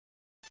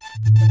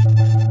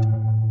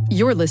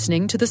You're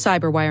listening to the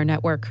Cyberwire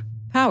Network,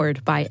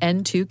 powered by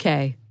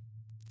N2K.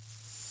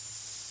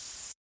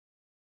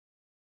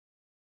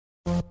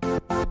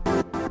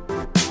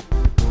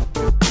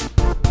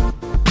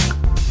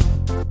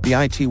 The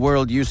IT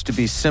world used to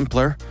be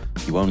simpler.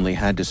 You only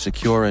had to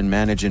secure and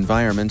manage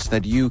environments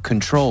that you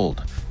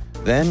controlled.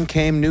 Then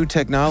came new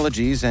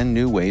technologies and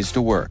new ways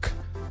to work.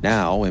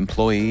 Now,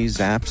 employees,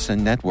 apps,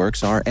 and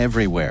networks are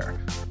everywhere.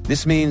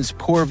 This means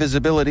poor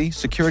visibility,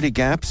 security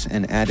gaps,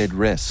 and added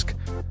risk.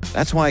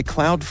 That's why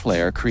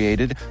Cloudflare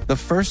created the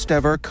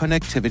first-ever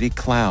connectivity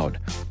cloud.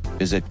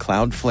 Visit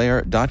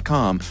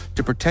cloudflare.com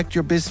to protect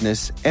your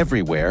business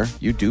everywhere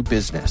you do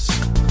business.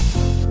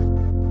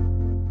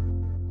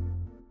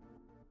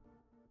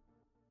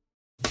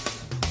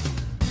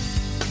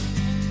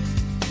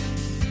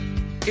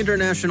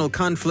 International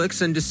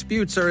conflicts and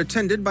disputes are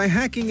attended by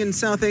hacking in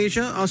South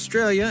Asia,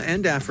 Australia,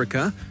 and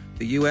Africa.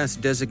 The U.S.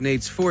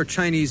 designates 4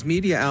 Chinese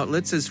media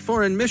outlets as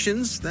foreign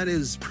missions, that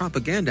is,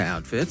 propaganda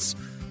outfits.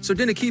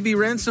 Sodinokibi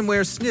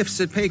ransomware sniffs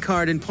at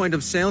paycard and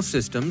point-of-sale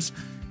systems.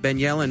 Ben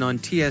Yellen on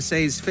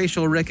TSA's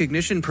facial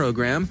recognition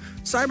program.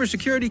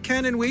 Cybersecurity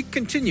Canon Week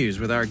continues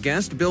with our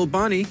guest, Bill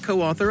Bonney,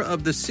 co-author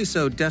of the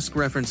CISO Desk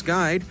Reference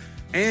Guide.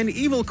 And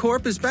Evil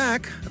Corp is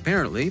back,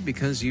 apparently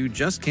because you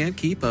just can't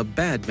keep a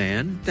bad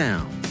man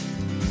down.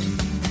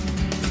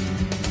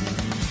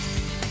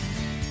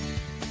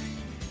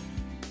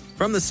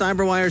 From the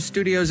Cyberwire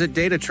studios at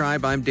Data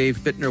Tribe, I'm Dave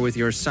Bittner with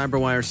your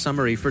Cyberwire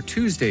summary for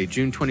Tuesday,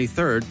 June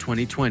 23rd,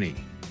 2020.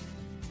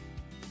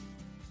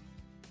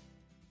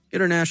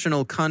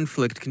 International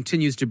conflict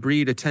continues to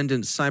breed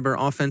attendant cyber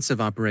offensive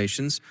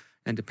operations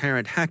and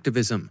apparent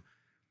hacktivism.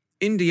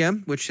 India,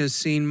 which has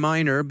seen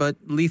minor but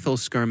lethal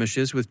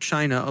skirmishes with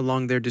China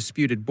along their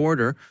disputed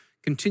border,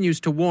 continues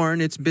to warn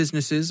its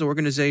businesses,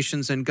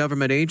 organizations, and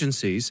government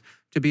agencies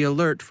to be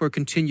alert for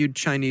continued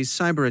Chinese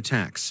cyber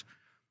attacks.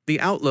 The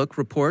Outlook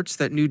reports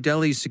that New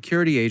Delhi's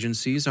security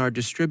agencies are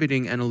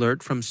distributing an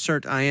alert from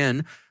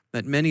CERT-IN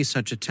that many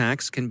such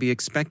attacks can be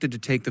expected to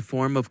take the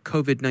form of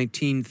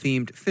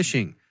COVID-19-themed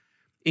phishing.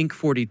 Inc.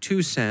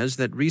 42 says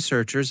that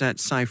researchers at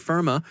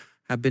Cyfirma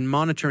have been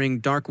monitoring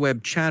dark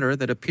web chatter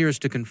that appears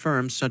to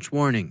confirm such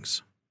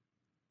warnings.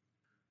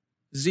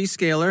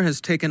 Zscaler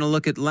has taken a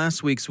look at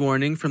last week's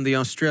warning from the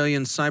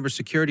Australian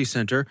Cybersecurity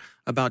Centre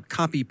about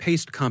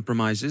copy-paste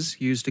compromises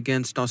used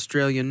against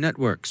Australian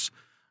networks.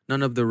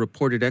 None of the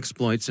reported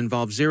exploits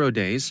involve 0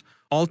 days.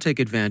 All take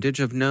advantage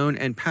of known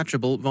and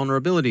patchable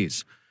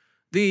vulnerabilities.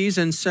 These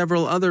and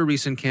several other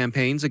recent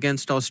campaigns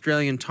against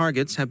Australian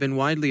targets have been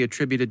widely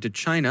attributed to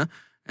China,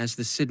 as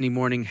the Sydney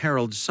Morning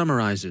Herald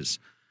summarizes.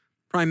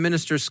 Prime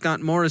Minister Scott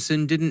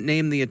Morrison didn't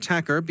name the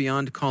attacker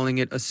beyond calling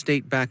it a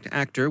state-backed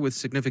actor with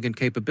significant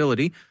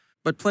capability,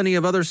 but plenty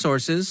of other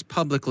sources,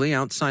 publicly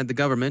outside the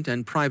government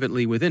and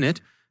privately within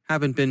it,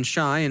 haven't been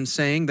shy in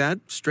saying that,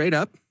 straight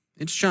up,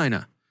 it's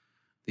China.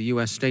 The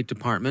U.S. State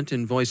Department,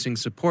 in voicing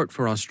support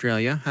for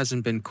Australia,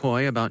 hasn't been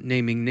coy about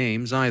naming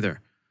names either.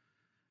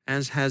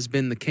 As has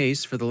been the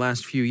case for the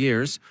last few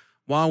years,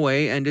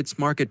 Huawei and its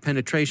market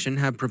penetration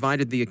have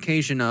provided the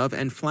occasion of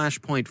and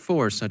flashpoint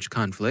for such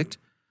conflict.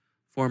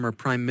 Former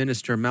Prime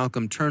Minister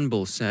Malcolm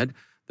Turnbull said,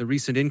 the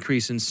recent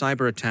increase in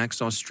cyber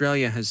attacks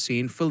Australia has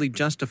seen fully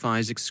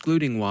justifies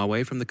excluding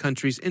Huawei from the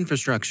country's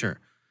infrastructure.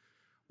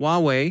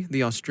 Huawei,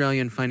 the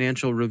Australian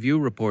Financial Review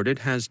reported,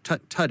 has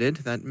tutted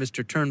that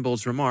Mr.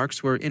 Turnbull's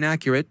remarks were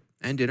inaccurate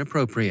and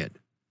inappropriate.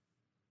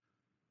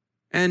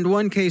 And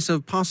one case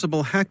of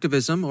possible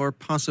hacktivism or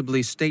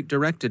possibly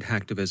state-directed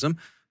hacktivism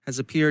has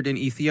appeared in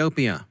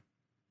Ethiopia.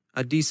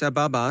 Addis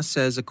Ababa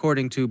says,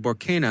 according to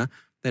Borkena,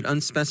 that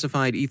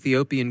unspecified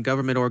Ethiopian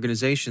government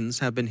organizations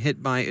have been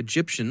hit by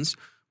Egyptians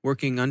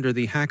working under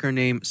the hacker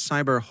name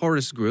Cyber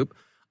Horus Group,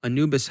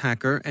 Anubis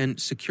Hacker, and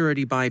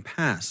Security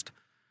Bypassed.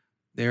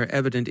 Their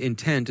evident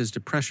intent is to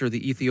pressure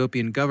the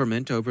Ethiopian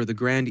government over the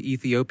Grand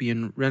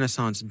Ethiopian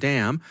Renaissance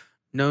Dam,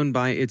 known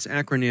by its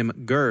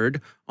acronym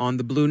GERD, on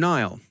the Blue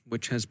Nile,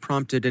 which has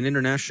prompted an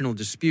international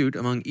dispute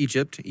among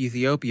Egypt,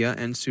 Ethiopia,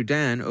 and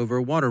Sudan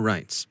over water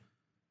rights.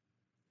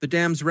 The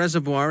dam's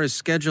reservoir is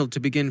scheduled to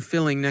begin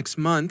filling next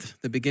month,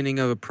 the beginning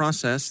of a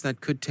process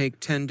that could take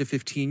 10 to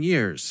 15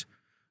 years.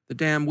 The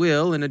dam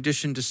will, in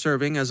addition to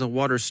serving as a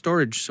water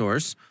storage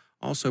source,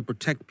 also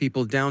protect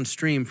people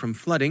downstream from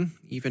flooding,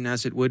 even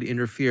as it would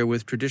interfere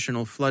with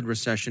traditional flood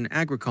recession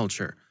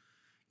agriculture.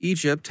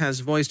 Egypt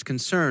has voiced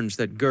concerns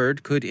that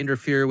GERD could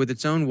interfere with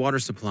its own water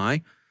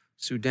supply.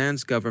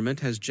 Sudan's government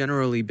has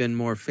generally been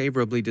more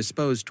favorably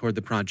disposed toward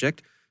the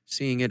project,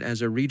 seeing it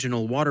as a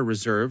regional water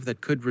reserve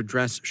that could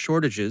redress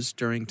shortages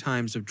during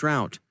times of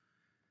drought.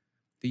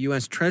 The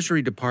U.S.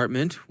 Treasury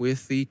Department,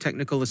 with the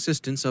technical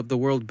assistance of the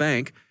World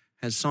Bank,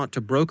 has sought to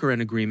broker an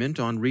agreement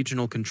on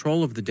regional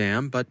control of the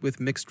dam, but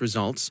with mixed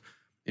results,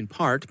 in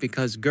part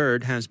because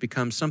GERD has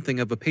become something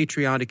of a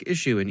patriotic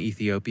issue in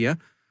Ethiopia.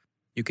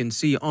 You can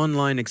see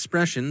online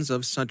expressions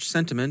of such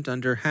sentiment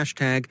under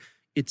hashtag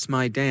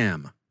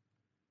 #It'sMyDam.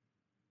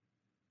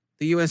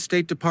 The U.S.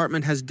 State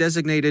Department has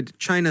designated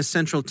China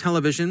Central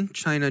Television,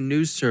 China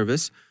News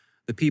Service,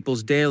 the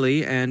People's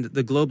Daily and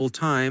the Global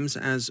Times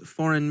as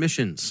foreign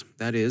missions,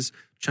 that is,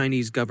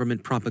 Chinese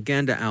government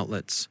propaganda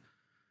outlets.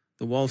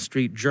 The Wall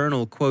Street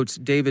Journal quotes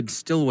David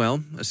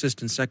Stilwell,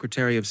 Assistant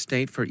Secretary of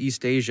State for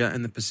East Asia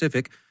and the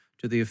Pacific,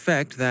 to the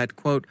effect that,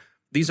 quote,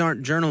 "These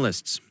aren't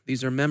journalists.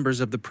 These are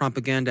members of the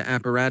propaganda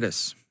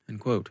apparatus,"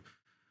 end quote.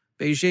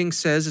 Beijing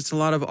says it's a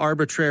lot of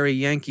arbitrary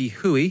Yankee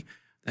hooey,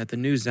 that the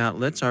news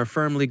outlets are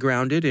firmly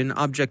grounded in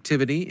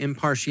objectivity,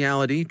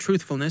 impartiality,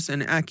 truthfulness,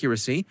 and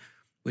accuracy,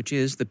 which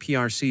is the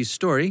PRC's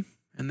story,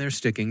 and they're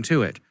sticking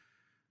to it.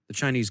 The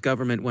Chinese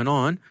government went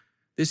on,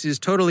 "This is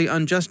totally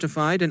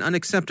unjustified and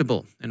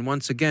unacceptable, and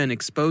once again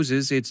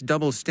exposes its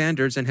double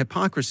standards and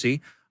hypocrisy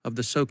of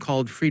the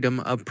so-called freedom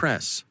of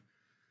press."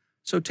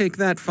 So take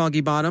that, Foggy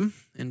Bottom,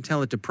 and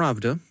tell it to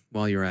Pravda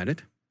while you're at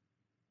it.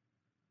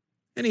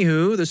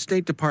 Anywho, the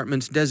State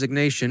Department's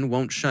designation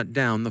won't shut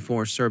down the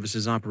Force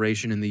Services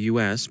operation in the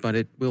U.S., but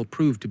it will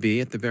prove to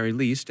be, at the very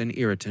least, an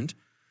irritant.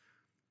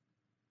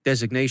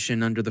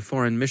 Designation under the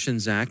Foreign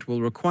Missions Act will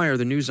require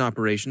the news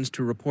operations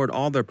to report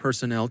all their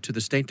personnel to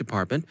the State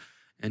Department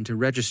and to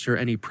register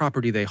any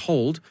property they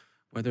hold,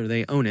 whether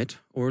they own it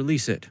or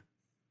lease it.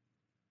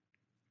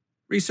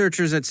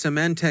 Researchers at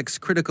Symantec's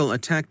Critical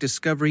Attack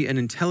Discovery and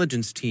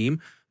Intelligence team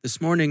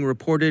this morning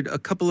reported a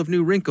couple of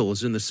new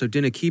wrinkles in the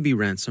Sodinokibi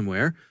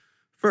ransomware.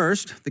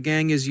 First, the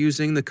gang is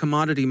using the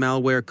commodity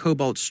malware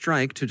Cobalt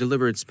Strike to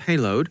deliver its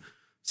payload.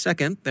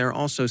 Second, they're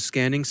also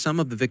scanning some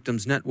of the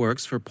victims'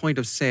 networks for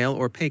point-of-sale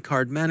or pay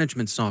card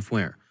management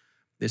software.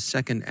 This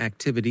second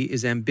activity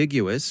is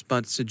ambiguous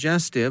but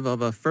suggestive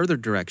of a further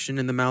direction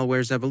in the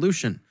malware's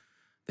evolution.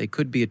 They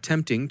could be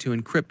attempting to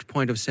encrypt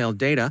point-of-sale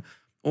data,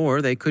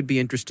 or they could be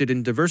interested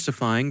in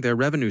diversifying their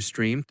revenue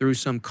stream through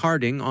some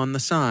carding on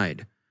the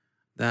side.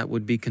 That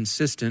would be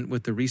consistent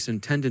with the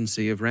recent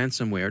tendency of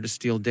ransomware to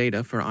steal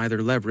data for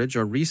either leverage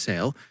or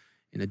resale,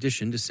 in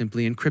addition to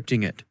simply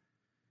encrypting it.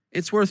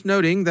 It's worth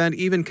noting that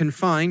even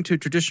confined to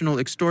traditional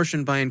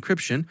extortion by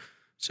encryption,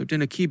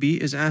 Sodinokibi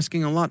is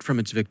asking a lot from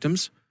its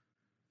victims.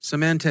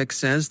 Symantec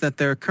says that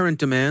their current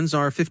demands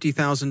are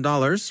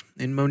 $50,000,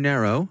 in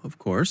Monero, of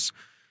course,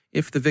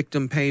 if the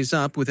victim pays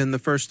up within the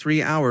first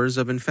 3 hours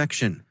of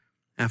infection.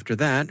 After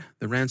that,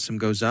 the ransom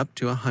goes up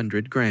to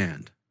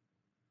 $100,000.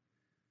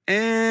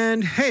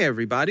 And hey,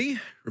 everybody.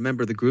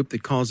 Remember the group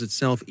that calls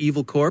itself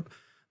Evil Corp,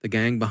 the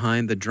gang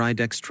behind the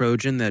Drydex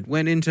Trojan that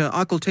went into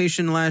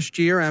occultation last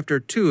year after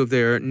two of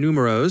their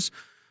numeros,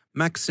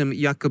 Maxim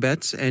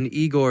Yakubets and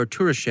Igor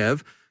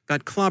Turashev,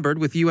 got clobbered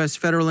with U.S.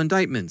 federal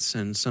indictments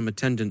and some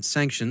attendant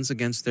sanctions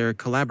against their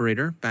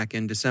collaborator back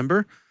in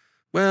December?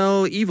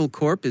 Well, Evil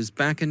Corp is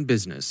back in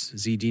business,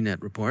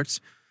 ZDNet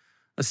reports.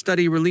 A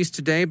study released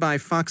today by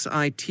Fox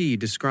IT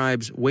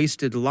describes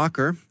Wasted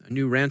Locker, a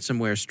new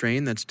ransomware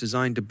strain that's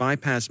designed to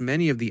bypass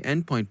many of the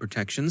endpoint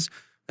protections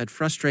that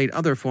frustrate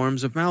other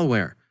forms of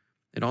malware.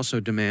 It also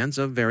demands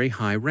a very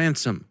high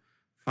ransom.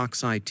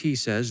 Fox IT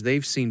says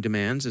they've seen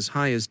demands as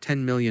high as $10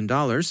 million,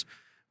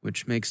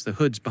 which makes the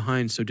hoods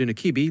behind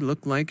Sodinokibi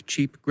look like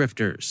cheap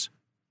grifters.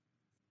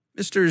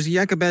 Mr.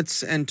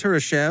 Yakubets and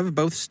Turashev,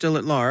 both still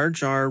at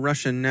large, are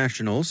Russian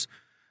nationals.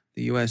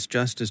 The U.S.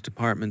 Justice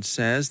Department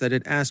says that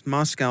it asked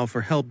Moscow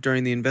for help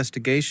during the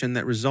investigation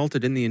that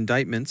resulted in the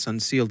indictments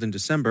unsealed in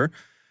December,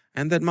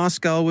 and that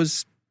Moscow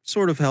was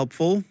sort of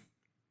helpful,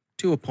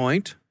 to a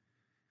point.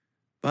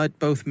 But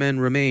both men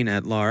remain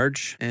at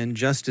large, and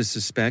justice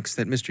suspects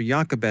that Mr.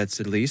 Yakubets,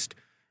 at least,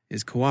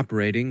 is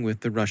cooperating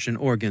with the Russian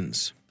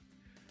organs.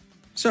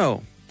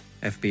 So,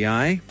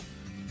 FBI,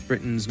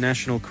 Britain's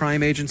National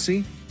Crime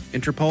Agency,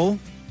 Interpol,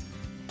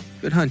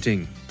 good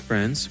hunting,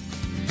 friends.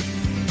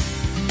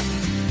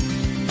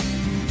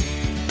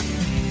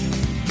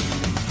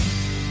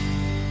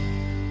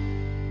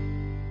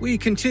 We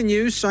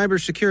continue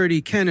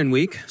Cybersecurity Canon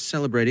Week,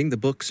 celebrating the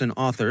books and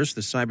authors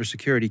the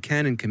Cybersecurity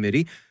Canon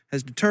Committee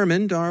has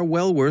determined are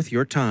well worth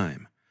your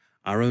time.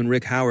 Our own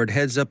Rick Howard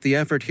heads up the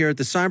effort here at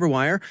the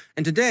CyberWire,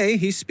 and today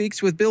he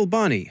speaks with Bill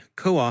Bonney,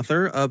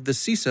 co-author of the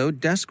CISO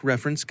Desk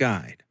Reference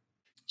Guide.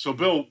 So,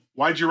 Bill,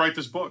 why'd you write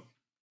this book?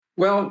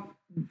 Well,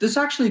 this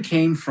actually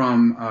came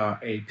from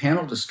a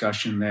panel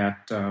discussion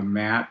that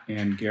Matt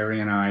and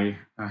Gary and I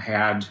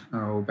had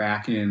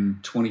back in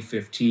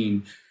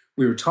 2015.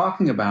 We were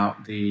talking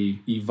about the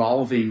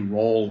evolving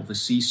role of the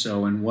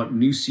CISO and what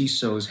new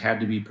CISOs had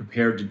to be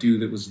prepared to do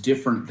that was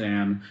different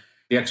than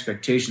the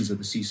expectations of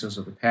the CISOs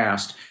of the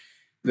past.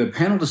 The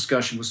panel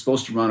discussion was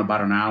supposed to run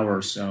about an hour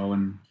or so,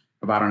 and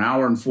about an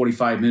hour and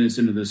 45 minutes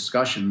into the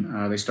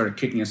discussion, they started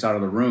kicking us out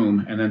of the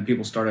room, and then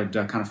people started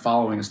kind of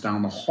following us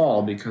down the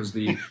hall because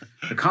the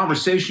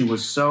conversation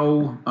was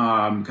so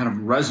kind of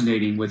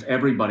resonating with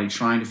everybody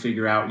trying to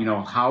figure out,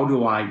 how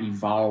do I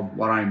evolve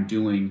what I'm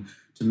doing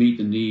to meet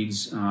the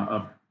needs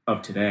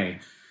of today.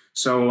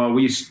 So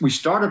we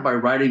started by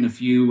writing a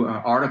few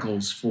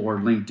articles for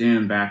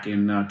LinkedIn back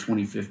in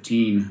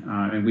 2015,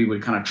 and we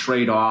would kind of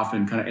trade off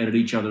and kind of edit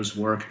each other's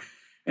work.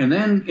 And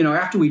then,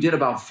 after we did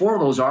about 4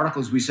 of those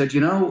articles, we said,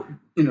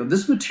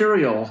 this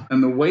material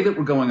and the way that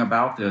we're going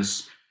about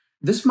this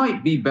this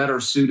might be better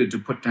suited to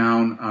put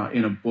down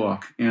in a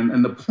book.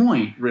 And the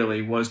point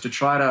really was to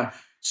try to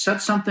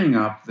set something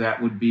up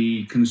that would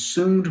be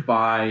consumed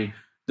by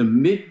the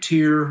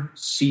mid-tier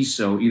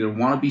CISO, either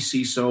wannabe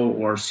CISO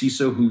or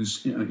CISO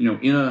who's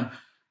in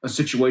a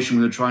situation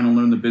where they're trying to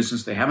learn the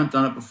business. They haven't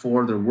done it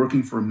before. They're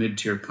working for a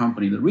mid-tier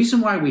company. The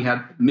reason why we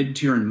had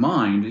mid-tier in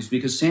mind is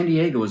because San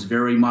Diego is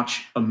very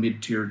much a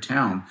mid-tier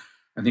town.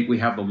 I think we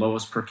have the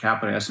lowest per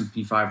capita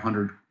S&P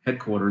 500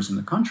 headquarters in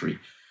the country.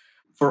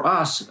 For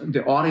us,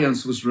 the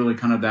audience was really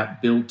kind of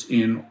that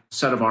built-in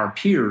set of our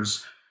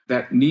peers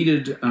that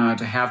needed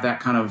to have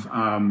that kind of,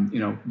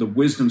 the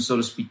wisdom, so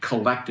to speak,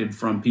 collected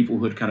from people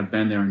who had kind of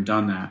been there and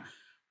done that.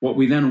 What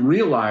we then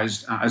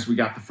realized as we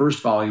got the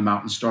first volume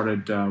out and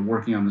started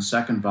working on the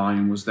second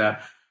volume was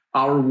that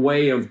our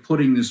way of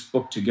putting this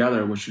book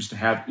together, which was to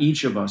have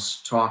each of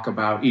us talk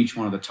about each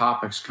one of the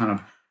topics, kind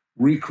of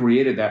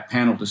recreated that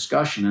panel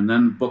discussion. And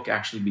then the book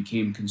actually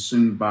became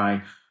consumed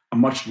by a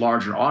much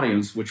larger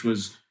audience, which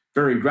was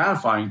very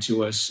gratifying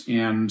to us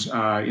and,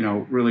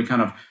 really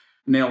kind of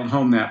nailed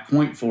home that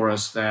point for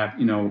us that,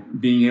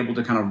 being able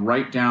to kind of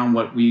write down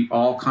what we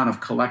all kind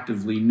of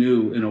collectively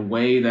knew in a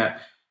way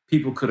that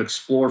people could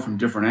explore from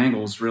different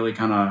angles really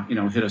kind of,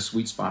 hit a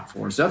sweet spot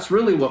for us. That's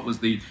really what was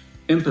the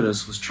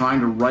impetus, was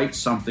trying to write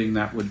something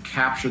that would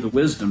capture the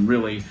wisdom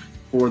really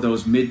for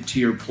those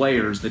mid-tier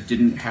players that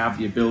didn't have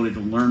the ability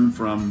to learn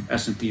from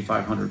S&P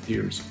 500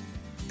 peers.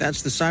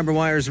 That's the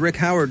CyberWire's Rick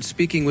Howard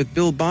speaking with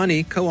Bill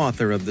Bonney,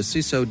 co-author of the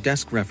CISO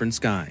Desk Reference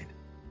Guide.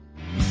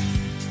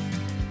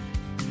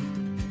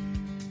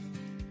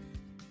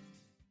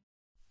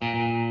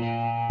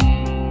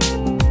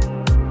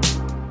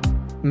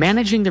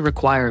 Managing the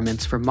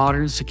requirements for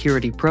modern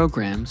security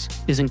programs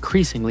is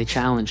increasingly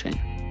challenging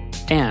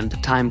and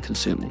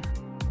time-consuming.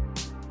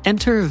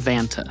 Enter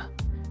Vanta.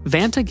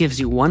 Vanta gives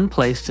you one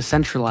place to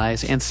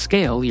centralize and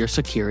scale your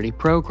security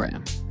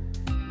program.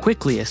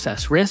 Quickly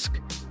assess risk,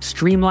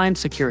 streamline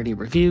security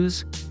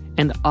reviews,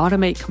 and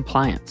automate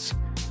compliance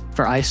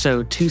for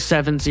ISO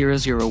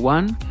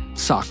 27001,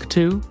 SOC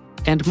 2,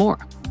 and more.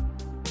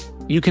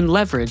 You can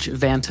leverage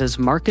Vanta's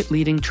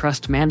market-leading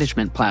trust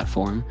management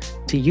platform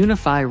to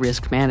unify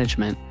risk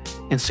management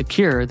and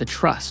secure the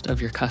trust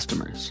of your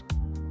customers.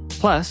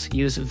 Plus,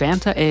 use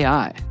Vanta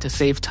AI to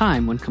save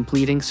time when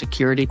completing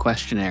security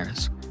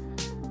questionnaires.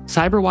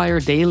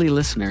 CyberWire Daily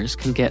listeners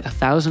can get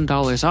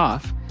 $1,000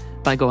 off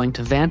by going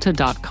to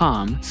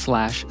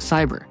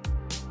vanta.com/cyber.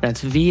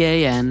 That's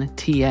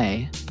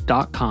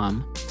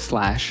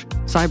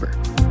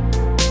VANTA.com/cyber.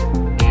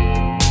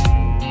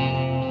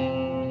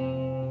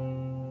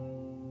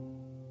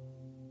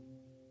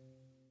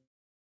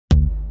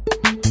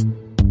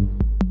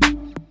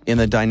 In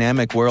the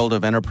dynamic world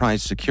of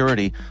enterprise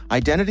security,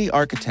 identity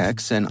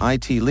architects and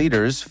IT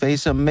leaders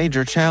face a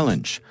major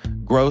challenge.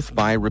 Growth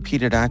by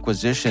repeated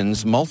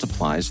acquisitions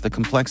multiplies the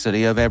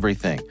complexity of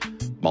everything.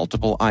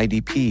 Multiple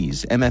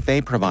IDPs,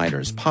 MFA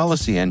providers,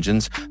 policy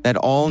engines that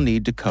all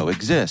need to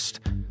coexist.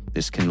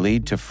 This can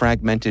lead to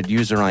fragmented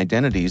user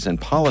identities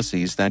and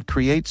policies that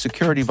create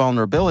security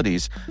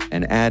vulnerabilities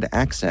and add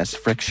access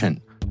friction.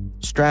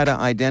 Strata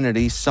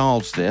Identity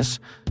solves this.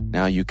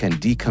 Now you can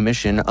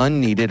decommission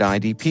unneeded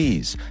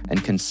IDPs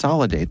and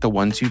consolidate the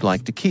ones you'd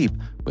like to keep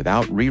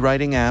without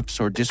rewriting apps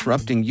or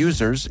disrupting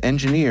users,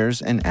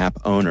 engineers, and app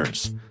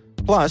owners.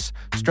 Plus,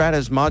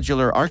 Strata's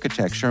modular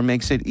architecture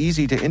makes it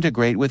easy to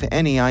integrate with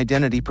any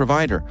identity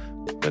provider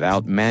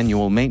without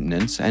manual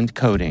maintenance and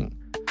coding.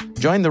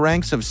 Join the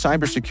ranks of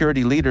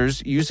cybersecurity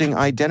leaders using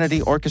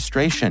identity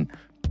orchestration.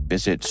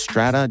 Visit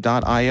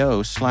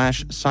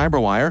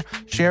strata.io/cyberwire,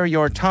 share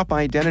your top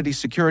identity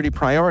security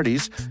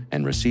priorities,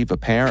 and receive a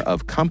pair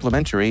of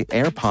complimentary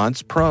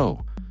AirPods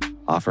Pro.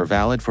 Offer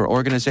valid for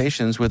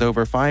organizations with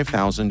over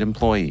 5,000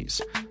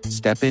 employees.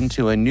 Step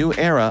into a new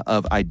era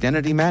of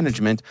identity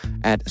management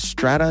at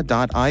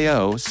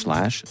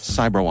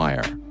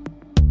strata.io/cyberwire.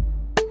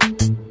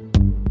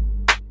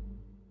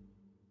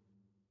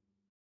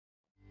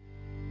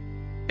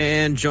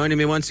 And joining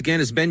me once again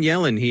is Ben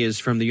Yelin. He is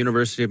from the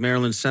University of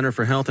Maryland Center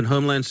for Health and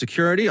Homeland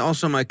Security,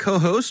 also my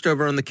co-host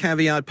over on the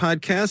Caveat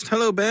podcast.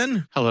 Hello,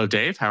 Ben. Hello,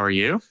 Dave. How are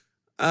you?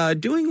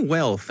 Doing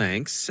well,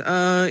 thanks.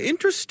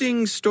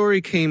 Interesting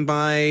story came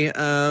by.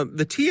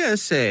 The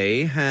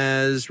TSA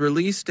has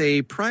released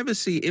a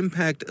privacy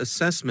impact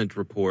assessment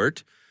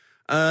report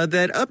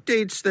that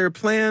updates their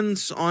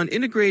plans on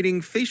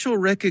integrating facial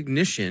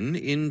recognition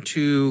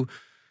into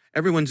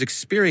everyone's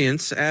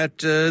experience at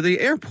the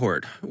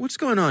airport. What's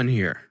going on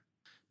here?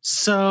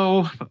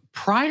 So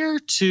prior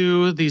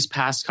to these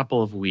past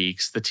couple of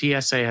weeks, the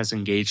TSA has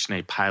engaged in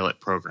a pilot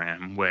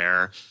program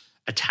where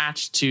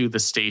attached to the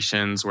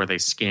stations where they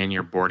scan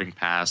your boarding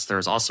pass,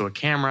 there's also a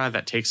camera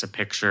that takes a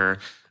picture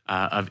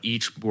of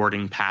each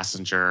boarding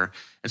passenger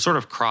and sort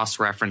of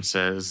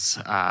cross-references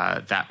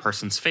that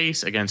person's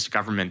face against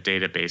government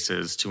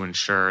databases to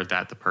ensure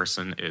that the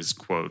person is,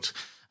 quote,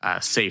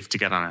 safe to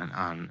get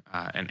on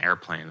an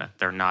airplane, that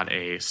they're not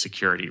a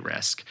security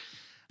risk.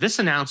 This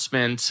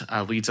announcement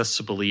leads us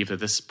to believe that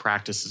this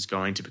practice is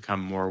going to become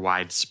more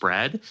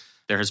widespread.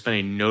 there has been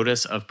a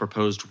notice of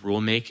proposed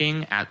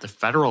rulemaking at the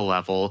federal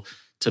level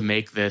to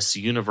make this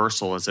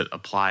universal as it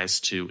applies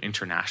to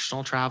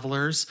international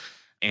travelers.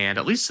 And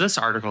at least this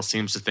article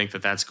seems to think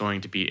that that's going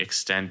to be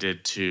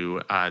extended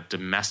to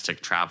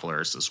domestic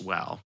travelers as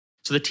well.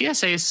 So the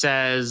TSA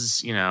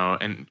says,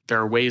 and there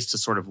are ways to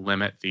sort of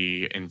limit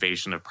the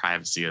invasion of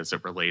privacy as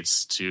it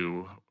relates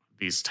to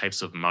these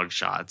types of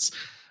mugshots.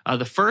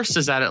 The first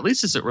is that, at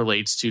least as it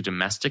relates to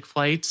domestic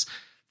flights,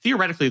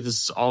 theoretically,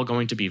 this is all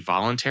going to be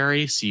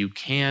voluntary, so you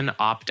can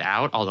opt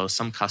out, although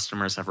some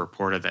customers have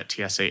reported that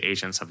TSA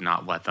agents have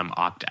not let them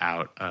opt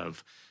out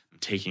of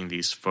taking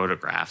these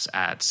photographs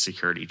at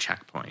security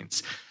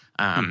checkpoints.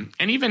 And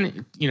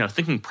even,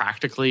 thinking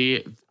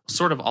practically,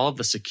 sort of all of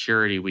the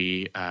security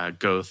we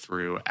go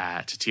through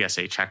at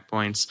TSA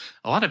checkpoints,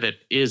 a lot of it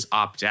is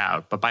opt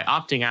out. But by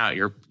opting out,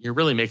 you're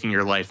really making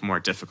your life more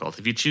difficult.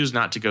 If you choose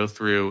not to go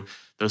through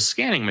those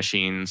scanning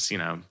machines,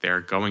 they're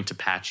going to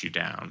pat you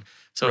down.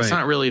 So It's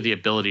not really the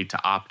ability to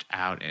opt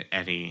out in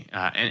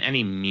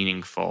any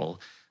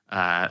meaningful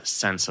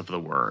sense of the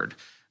word.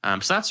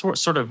 So that's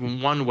sort of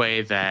one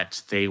way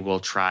that they will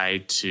try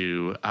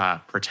to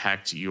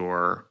protect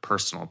your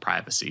personal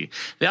privacy.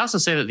 They also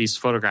say that these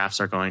photographs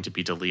are going to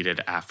be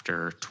deleted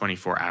after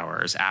 24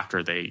 hours,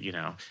 after they,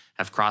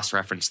 have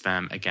cross-referenced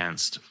them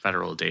against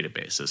federal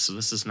databases. So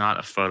this is not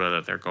a photo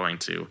that they're going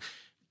to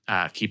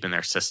keep in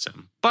their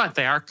system. But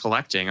they are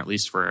collecting, at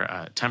least for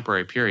a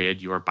temporary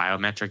period, your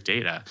biometric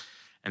data.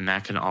 And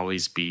that can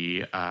always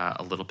be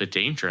a little bit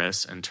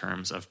dangerous in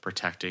terms of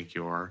protecting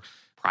your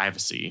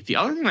privacy. The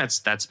other thing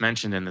that's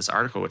mentioned in this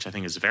article, which I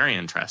think is very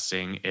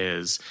interesting,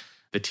 is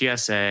the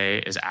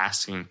TSA is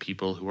asking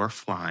people who are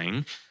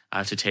flying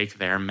to take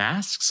their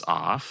masks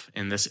off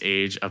in this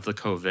age of the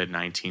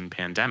COVID-19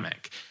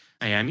 pandemic.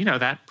 And,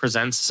 that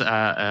presents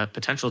a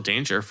potential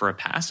danger for a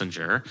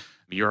passenger.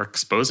 You're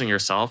exposing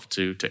yourself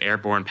to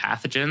airborne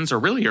pathogens, or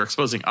really you're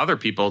exposing other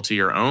people to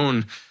your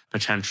own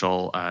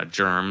potential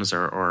germs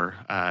or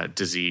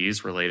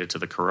disease related to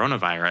the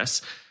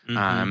coronavirus.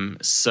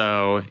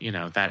 So,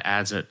 that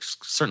adds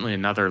certainly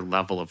another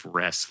level of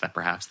risk that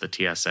perhaps the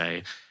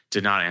TSA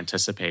did not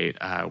anticipate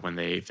when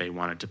they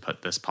wanted to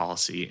put this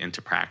policy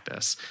into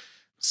practice.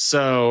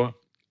 So,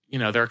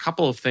 there are a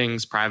couple of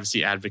things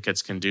privacy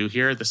advocates can do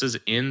here. This is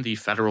in the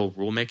federal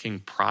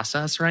rulemaking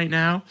process right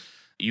now.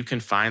 You can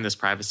find this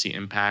privacy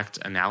impact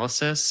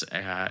analysis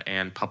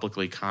and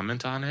publicly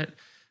comment on it.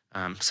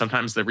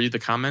 Sometimes they read the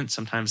comments,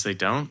 sometimes they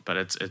don't, but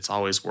it's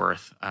always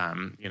worth,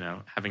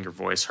 having your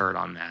voice heard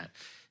on that,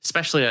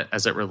 especially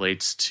as it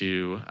relates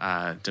to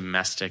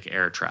domestic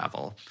air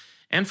travel.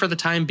 And for the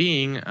time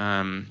being,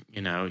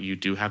 you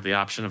do have the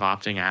option of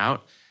opting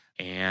out.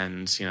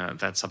 And,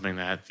 that's something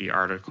that the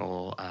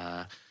article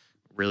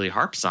really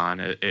harps on,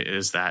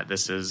 is that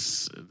this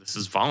is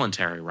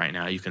voluntary right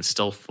now. You can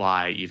still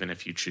fly even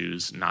if you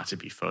choose not to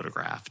be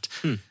photographed.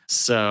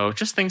 So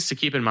just things to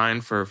keep in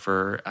mind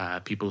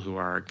for people who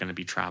are going to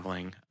be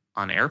traveling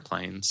on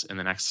airplanes in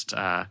the next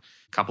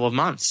couple of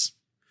months.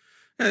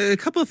 A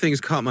couple of things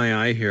caught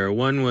my eye here.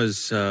 One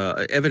was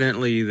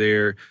evidently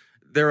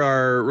there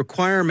are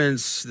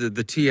requirements that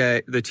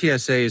the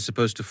TSA is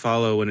supposed to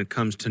follow when it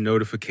comes to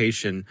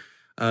notification.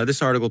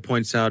 This article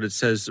points out, it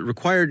says,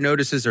 required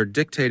notices are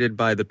dictated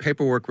by the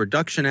Paperwork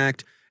Reduction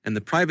Act and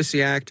the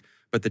Privacy Act,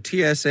 but the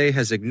TSA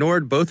has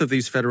ignored both of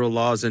these federal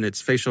laws in its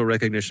facial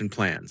recognition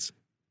plans.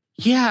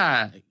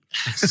 Yeah.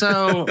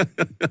 So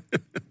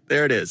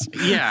there it is.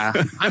 Yeah.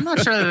 I'm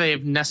not sure that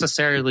they've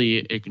necessarily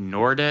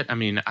ignored it. I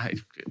mean,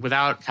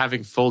 without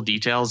having full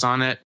details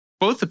on it,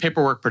 both the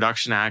Paperwork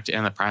Production Act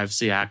and the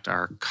Privacy Act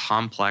are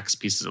complex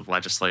pieces of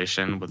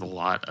legislation with a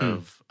lot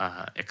of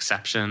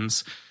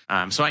exceptions.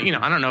 So I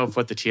don't know if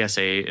what the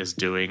TSA is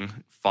doing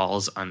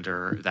falls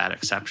under that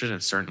exception.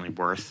 It's certainly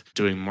worth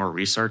doing more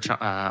research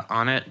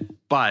on it.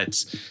 But,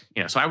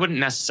 so I wouldn't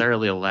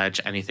necessarily allege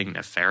anything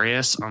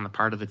nefarious on the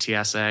part of the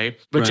TSA.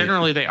 But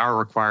generally, they are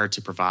required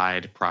to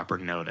provide proper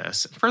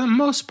notice. For the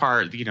most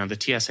part, the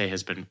TSA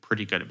has been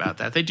pretty good about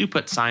that. They do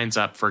put signs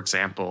up, for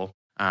example,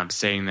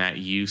 saying that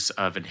use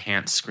of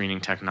enhanced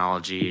screening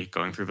technology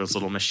going through those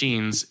little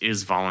machines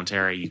is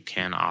voluntary. You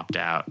can opt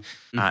out.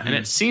 And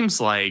it seems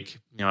like,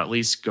 at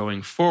least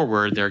going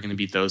forward, there are going to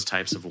be those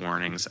types of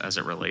warnings as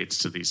it relates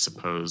to these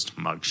supposed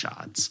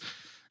mugshots.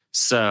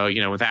 So,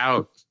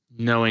 without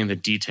knowing the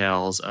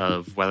details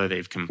of whether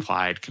they've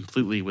complied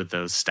completely with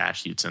those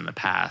statutes in the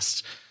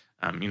past,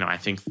 I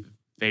think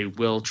they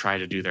will try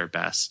to do their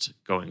best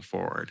going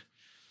forward.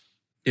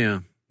 Yeah.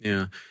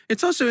 Yeah.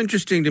 It's also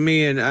interesting to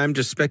me, and I'm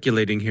just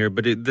speculating here,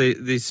 but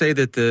they say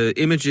that the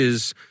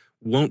images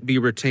won't be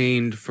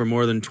retained for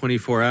more than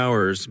 24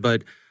 hours.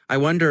 But I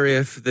wonder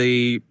if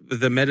the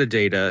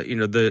metadata,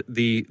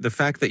 the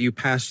fact that you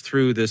passed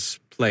through this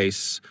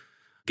place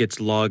gets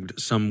logged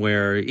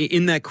somewhere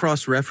in that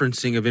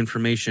cross-referencing of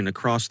information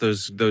across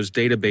those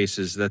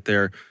databases that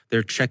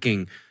they're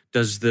checking.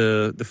 Does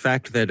the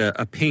fact that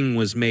a ping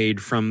was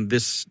made from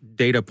this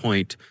data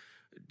point,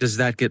 does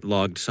that get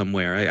logged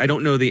somewhere? I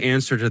don't know the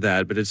answer to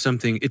that, but it's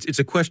something. It's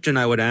a question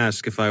I would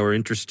ask if I were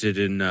interested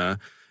in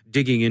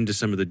digging into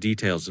some of the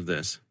details of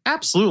this.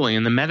 Absolutely.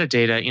 And the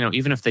metadata,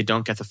 even if they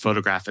don't get the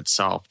photograph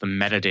itself, the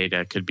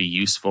metadata could be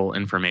useful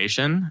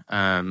information.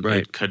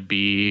 It could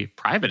be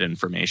private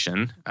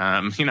information.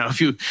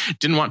 If you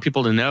didn't want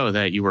people to know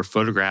that you were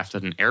photographed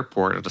at an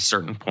airport at a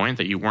certain point,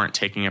 that you weren't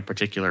taking a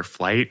particular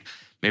flight,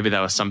 maybe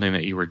that was something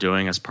that you were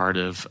doing as part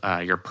of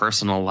your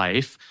personal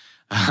life.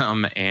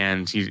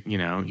 And you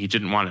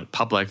didn't want it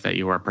public that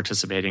you were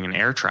participating in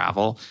air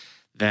travel,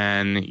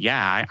 then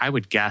I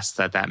would guess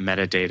that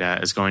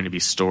metadata is going to be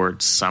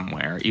stored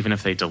somewhere, even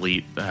if they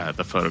delete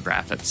the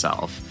photograph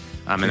itself.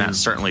 And that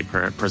certainly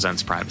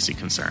presents privacy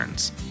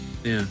concerns.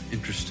 Yeah,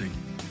 interesting.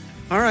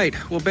 All right.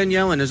 Well, Ben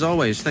Yelin, as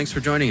always, thanks for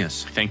joining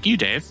us. Thank you,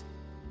 Dave.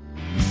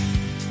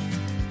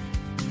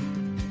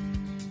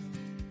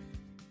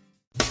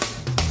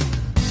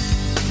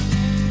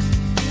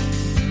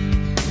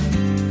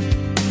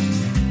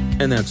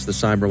 And that's the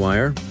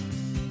Cyberwire.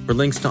 For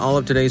links to all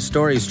of today's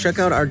stories, check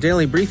out our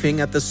daily briefing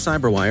at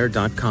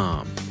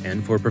thecyberwire.com.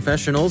 And for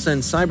professionals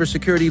and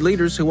cybersecurity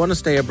leaders who want to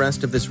stay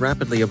abreast of this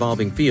rapidly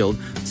evolving field,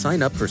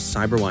 sign up for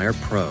Cyberwire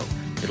Pro.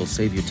 It'll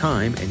save you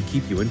time and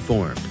keep you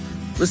informed.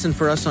 Listen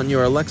for us on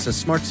your Alexa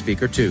smart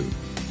speaker, too.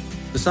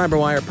 The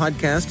Cyberwire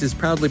podcast is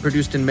proudly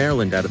produced in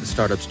Maryland out of the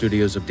startup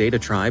studios of Data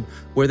Tribe,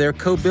 where they're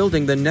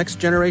co-building the next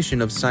generation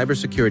of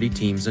cybersecurity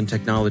teams and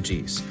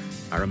technologies.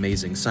 Our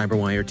amazing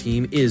Cyberwire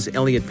team is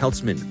Elliot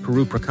Peltzman,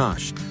 Puru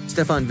Prakash,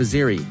 Stefan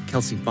Vaziri,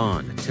 Kelsey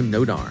Bond, Tim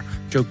Nodar,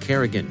 Joe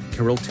Kerrigan,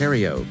 Carol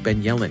Terrio,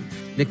 Ben Yelin,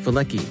 Nick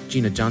Valecki,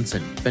 Gina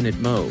Johnson, Bennett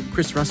Moe,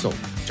 Chris Russell,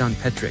 John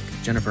Petrick,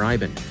 Jennifer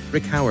Iben,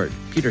 Rick Howard,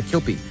 Peter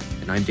Kilpie,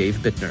 and I'm Dave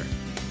Bittner.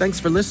 Thanks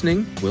for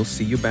listening. We'll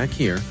see you back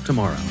here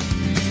tomorrow.